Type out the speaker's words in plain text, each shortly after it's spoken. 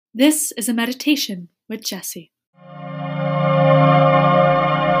This is a meditation with Jesse.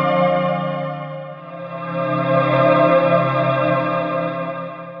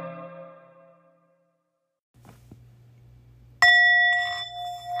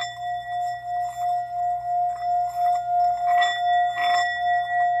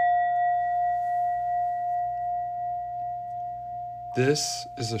 This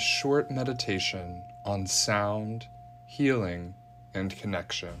is a short meditation on sound, healing, and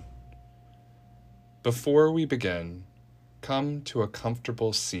connection. Before we begin, come to a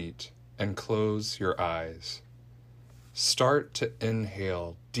comfortable seat and close your eyes. Start to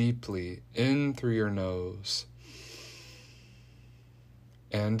inhale deeply in through your nose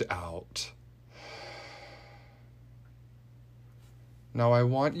and out. Now I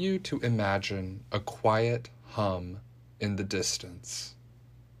want you to imagine a quiet hum in the distance.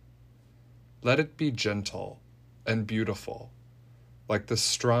 Let it be gentle and beautiful, like the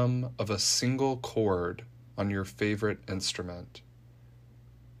strum of a single chord on your favorite instrument.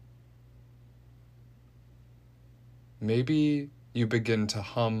 Maybe you begin to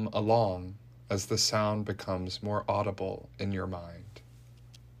hum along as the sound becomes more audible in your mind.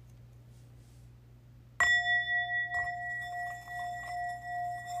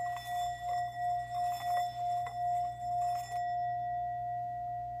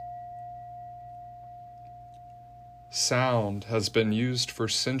 Sound has been used for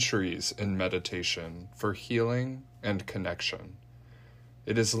centuries in meditation for healing and connection.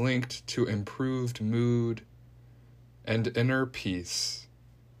 It is linked to improved mood and inner peace.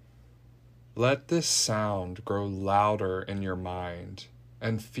 Let this sound grow louder in your mind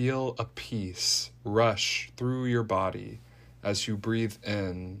and feel a peace rush through your body as you breathe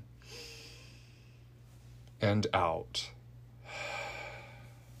in and out.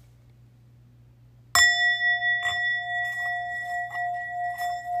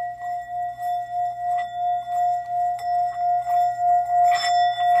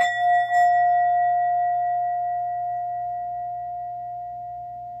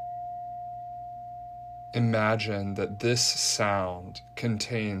 Imagine that this sound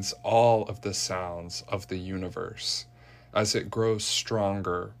contains all of the sounds of the universe as it grows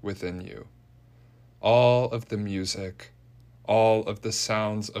stronger within you. All of the music, all of the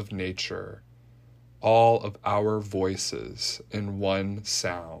sounds of nature, all of our voices in one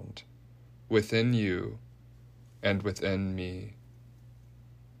sound, within you and within me.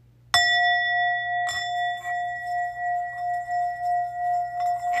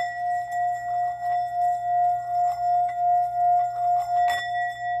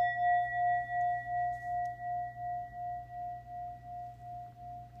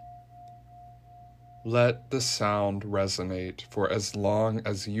 Let the sound resonate for as long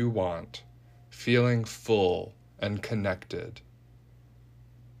as you want, feeling full and connected.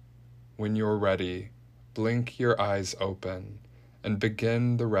 When you're ready, blink your eyes open and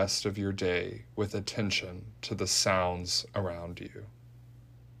begin the rest of your day with attention to the sounds around you.